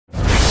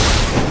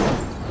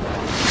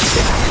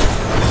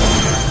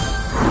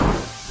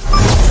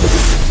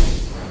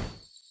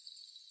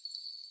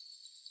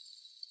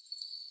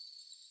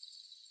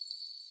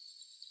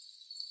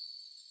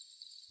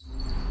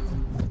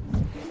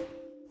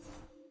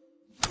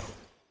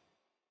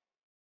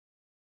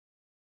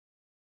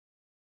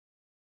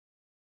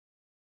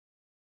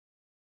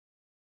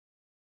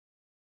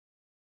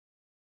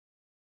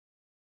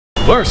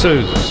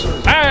versus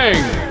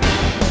Ang.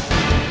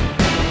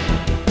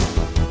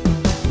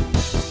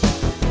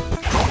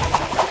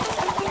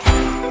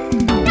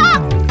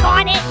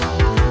 Doggone it!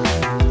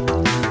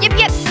 Yip,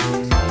 yip!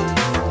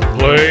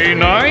 Play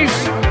nice.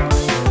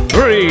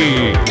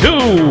 3, 2,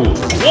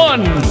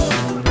 1,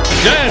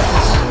 dance!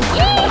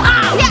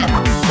 Yeehaw! Yeah!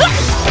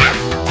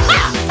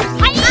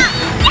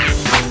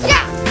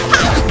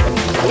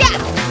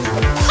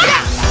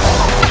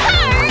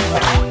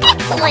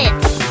 Excellent!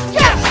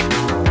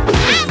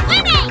 I'm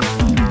winning!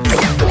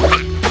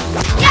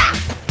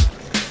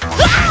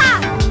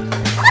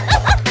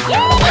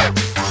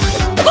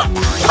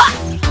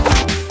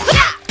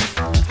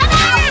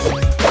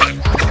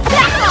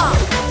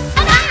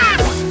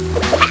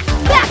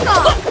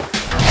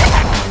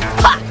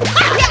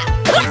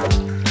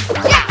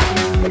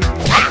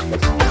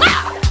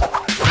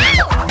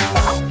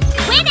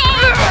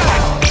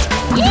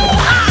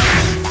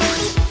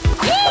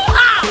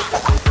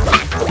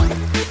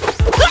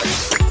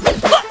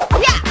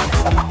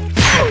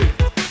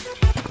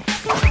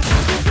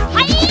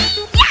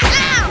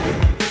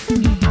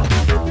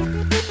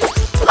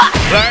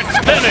 That's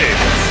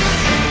finished!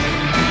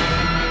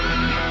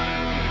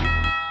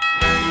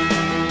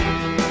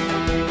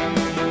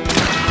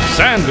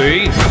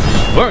 Sandy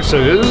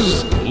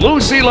versus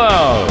Lucy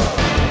Love.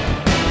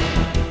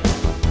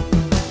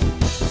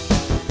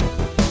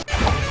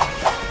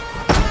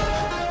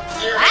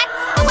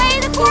 That's the way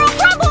the coral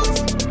crumbles!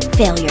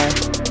 Failure.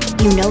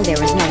 You know there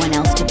was no one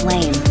else to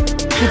blame.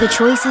 For the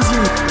choices you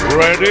made.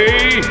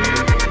 Ready?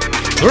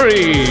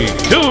 3,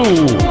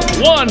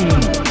 2, 1,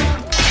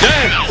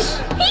 dance!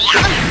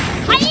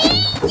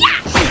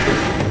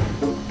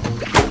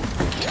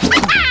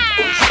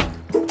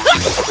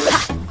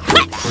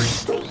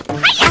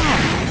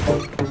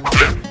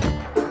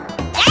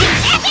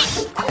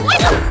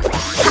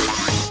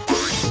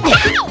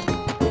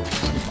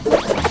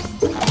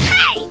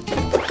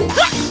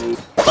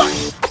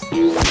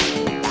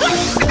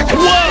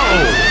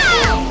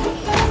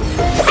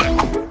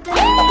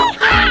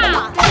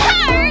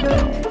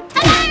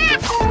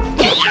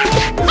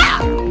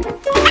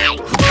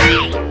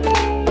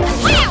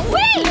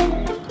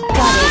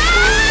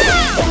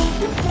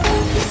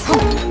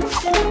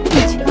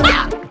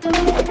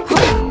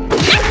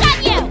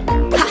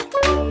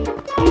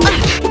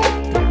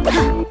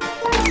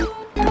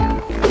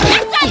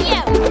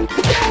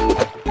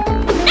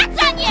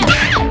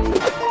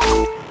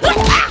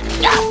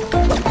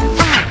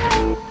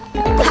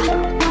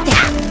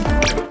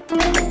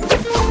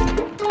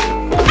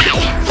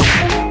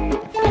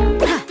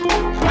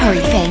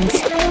 Hurry, Fangs.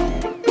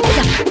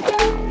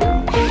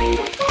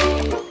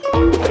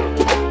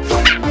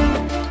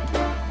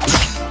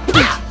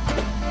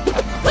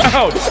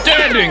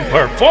 Outstanding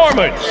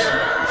performance!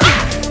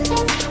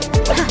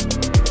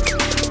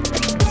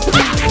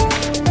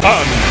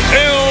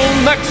 Until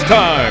next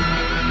time!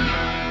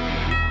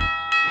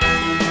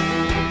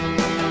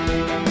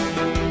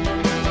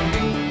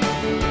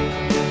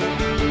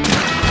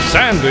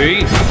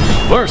 Sandy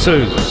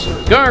versus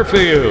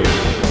Garfield.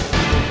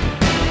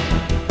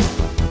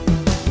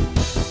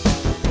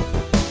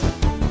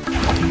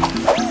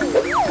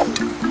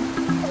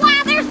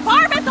 Wow, there's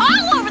barbets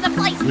all over the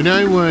place! When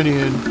I want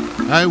in,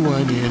 I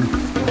want in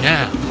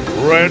now.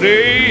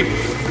 Ready?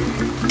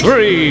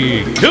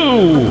 3,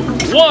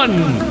 2, 1,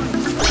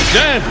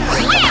 dance!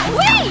 Wow,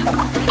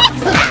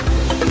 excellent!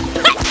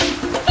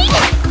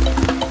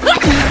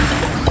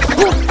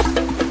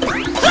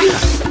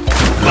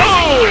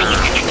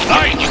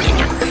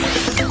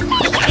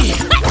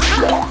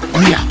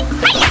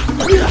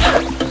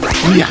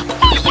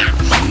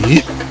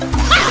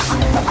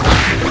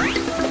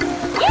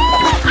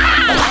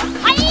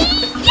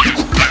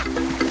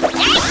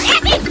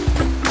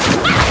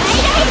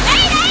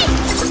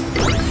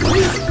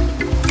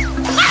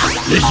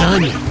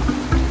 Lasagna.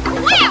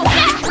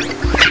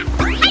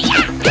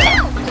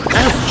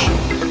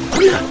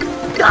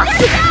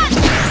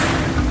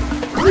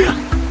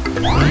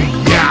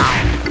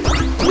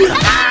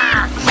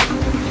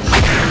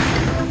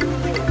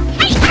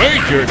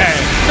 Major, and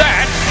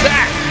that's that!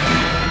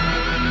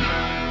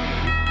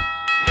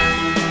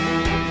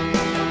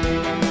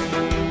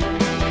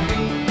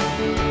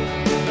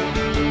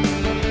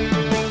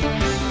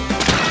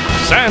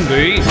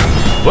 Sandy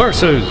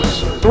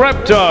versus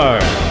Reptar.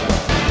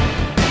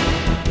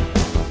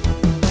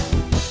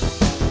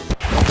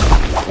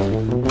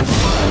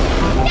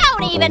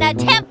 Don't even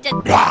attempt to...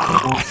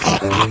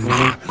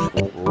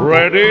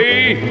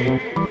 Ready?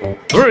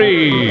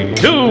 3,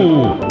 2,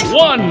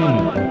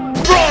 1,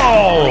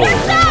 brawl!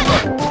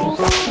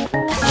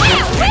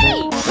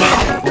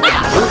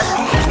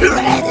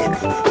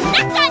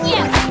 That's on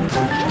you!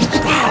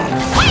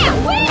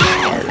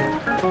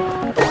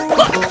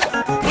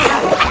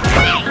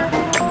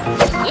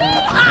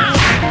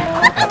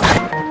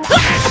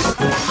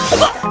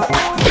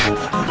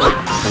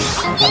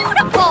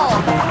 Beautiful!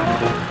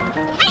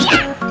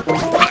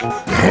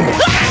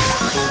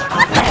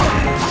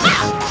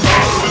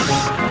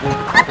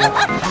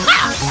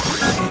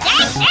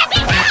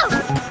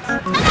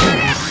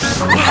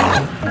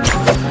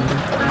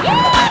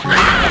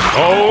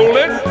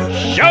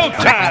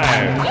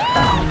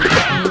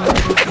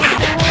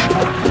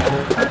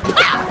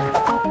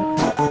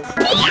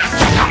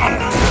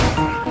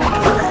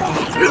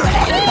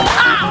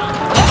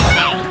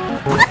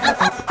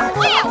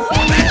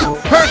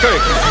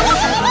 Perfect!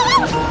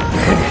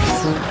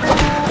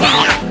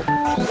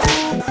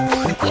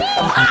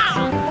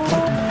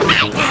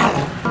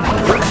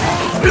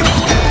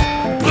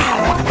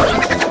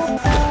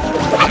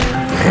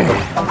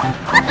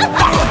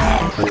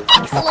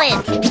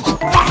 Excellent!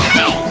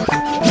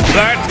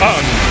 That's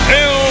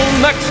until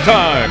next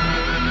time!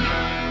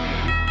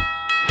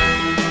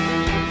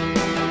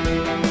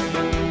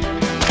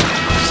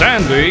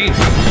 Sandy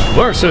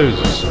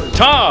versus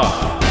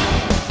Tough.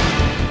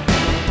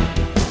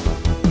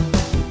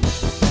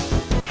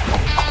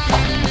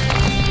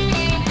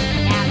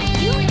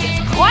 You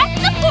just crossed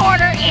the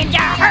border into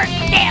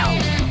Hurtville!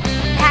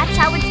 That's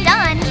how it's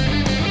done.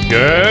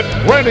 Get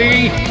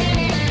ready!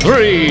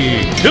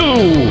 3, 2,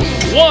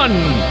 1,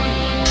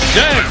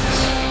 dance!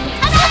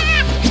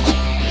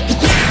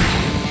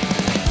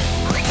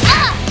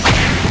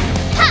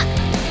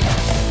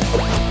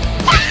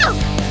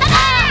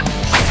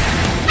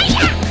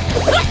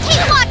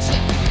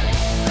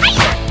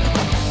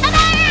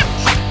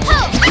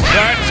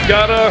 That's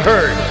gotta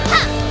hurt!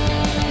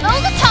 Mow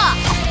the top!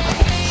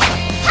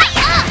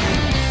 Hi-ya!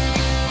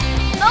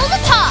 Mow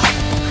the top!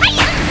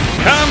 Hi-ya!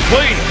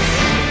 Complete!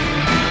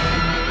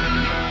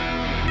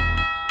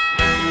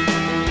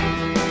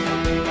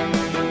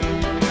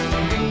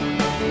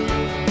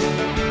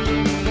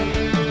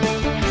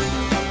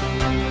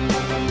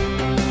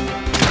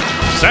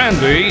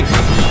 Sandy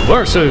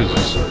versus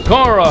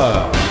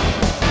Cora.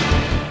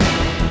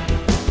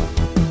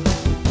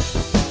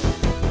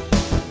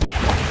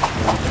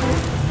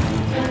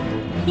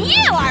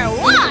 You are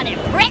one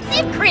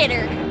impressive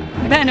critter!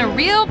 Been a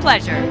real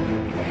pleasure.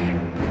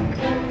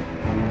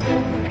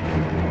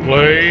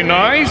 Play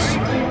nice.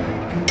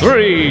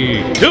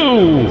 3,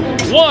 2,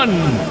 1,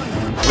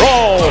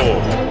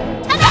 roll!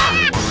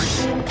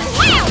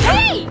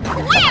 Wowee!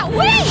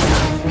 Wowee!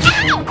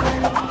 Ow!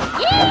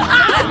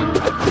 Yeehaw!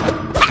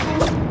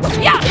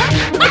 Yeah!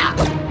 Ah!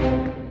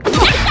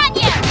 That's on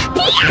you!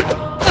 Yeah!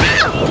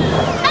 Ow!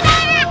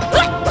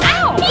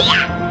 Ow!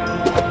 Yeah!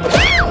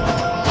 Ow!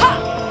 Ha!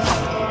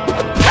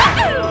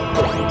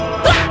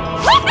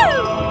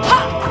 Woohoo! Ha!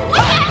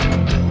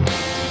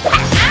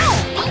 Ow!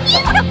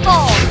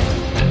 Beautiful!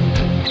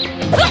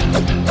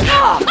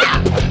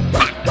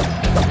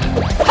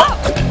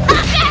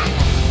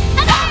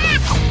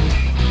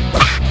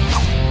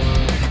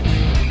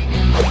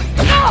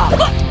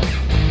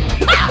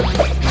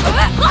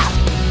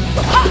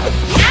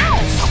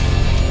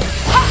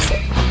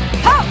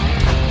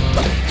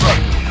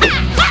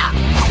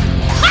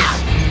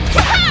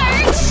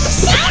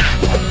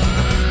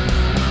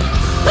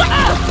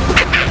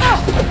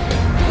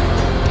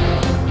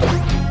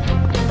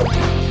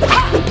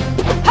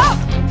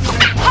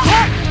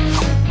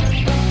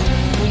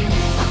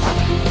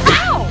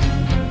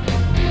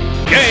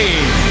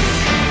 Game!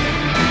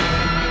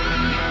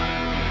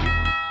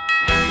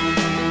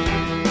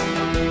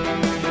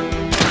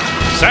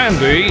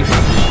 Sandy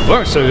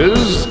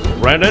versus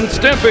Ren and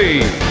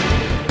Stimpy.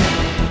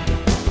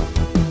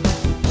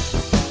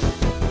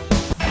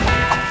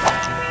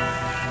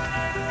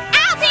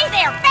 I'll be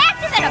there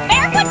faster than a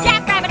barefoot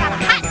jackrabbit on a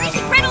hot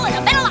greasy griddle in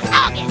the middle of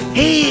August!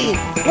 Hey,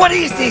 what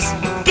is this?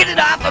 Get it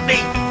off of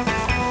me!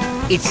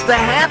 It's the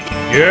happy...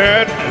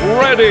 Get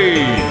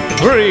ready.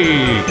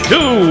 3, 2,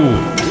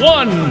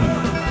 1,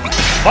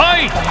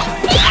 fight!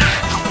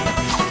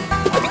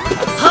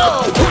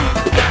 Ho!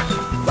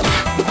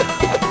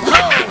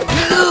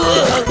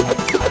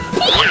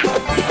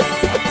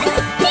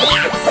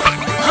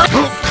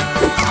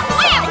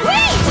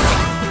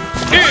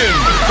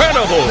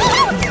 Incredible!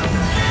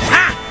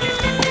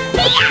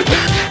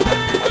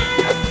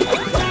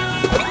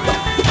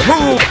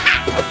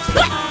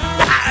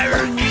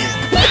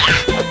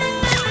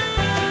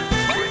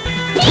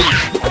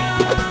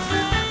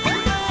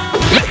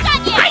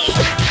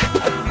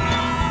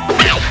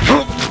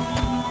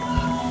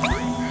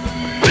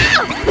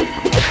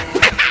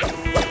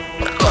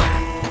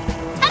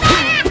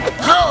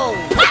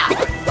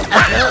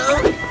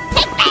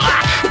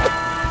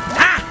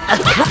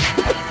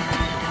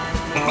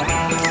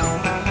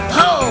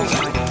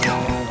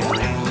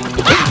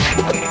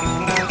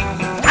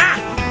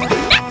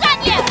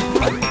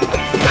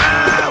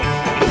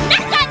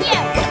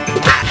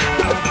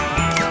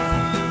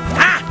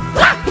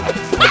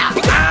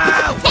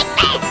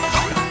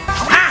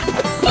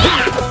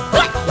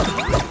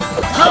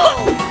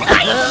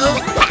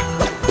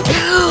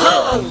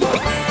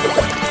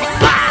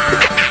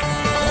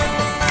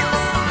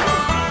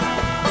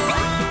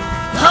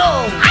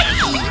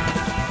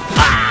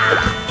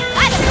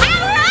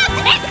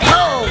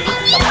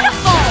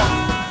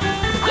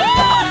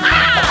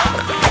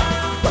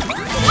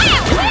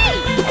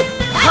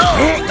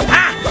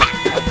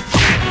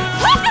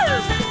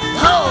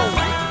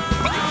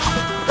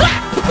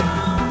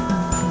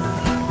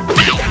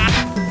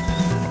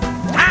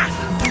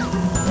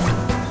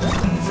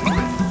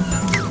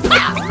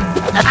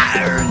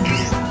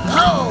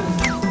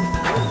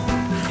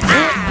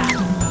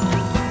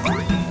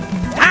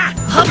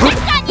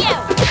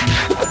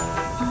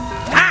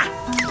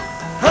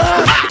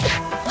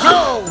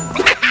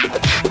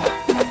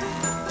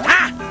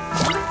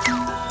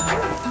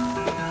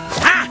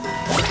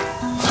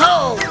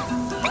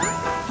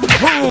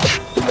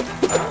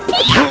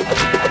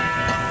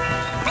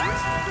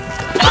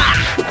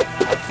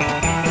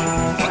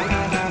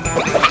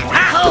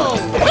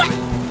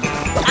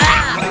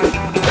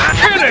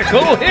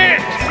 Hit!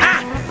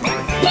 Ah!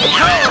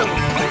 Oh!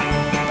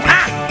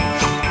 Ah!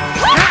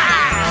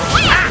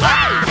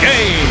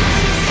 Game!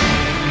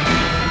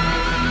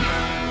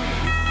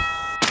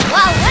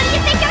 Well, what do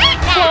you think of that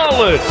now?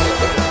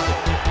 Flawless!